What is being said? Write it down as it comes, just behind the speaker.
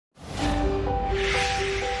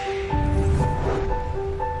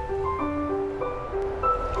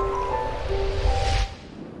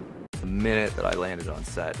I landed on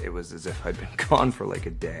set, it was as if I'd been gone for like a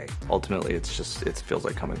day. Ultimately, it feels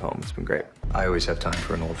like coming home. It's been great. I always have time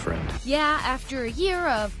for an old friend. Yeah, after a year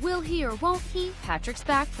of will he or won't he, Patrick's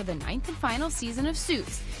back for the 9th and final season of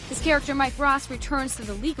Suits. His character Mike Ross returns to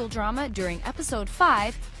the legal drama during episode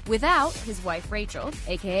 5 without his wife Rachel,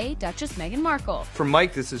 aka Duchess Meghan Markle. For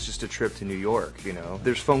Mike, this is just a trip to New York, you know.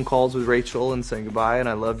 There's phone calls with Rachel and saying goodbye and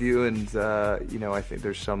I love you, and you know, I think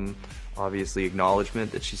there's some obviously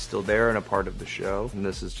acknowledgement that she's still there and a part of the show, and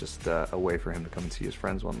this is just a way for him to come and see his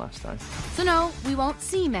friends one last time. So no, we won't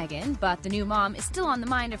see Meghan, but the new mom is still on the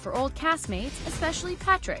mind of her old castmates, especially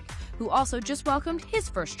Patrick, who also just welcomed his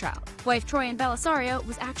first child. Wife Troian Bellisario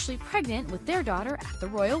was actually pregnant with their daughter at the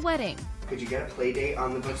royal wedding. Could you get a play date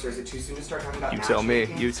on the books, or is it too soon to start talking about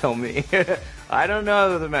matchmaking? You tell me. I don't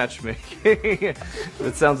know the matchmaking.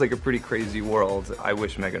 It sounds like a pretty crazy world. I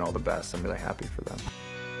wish Meghan all the best. I'm really happy for them.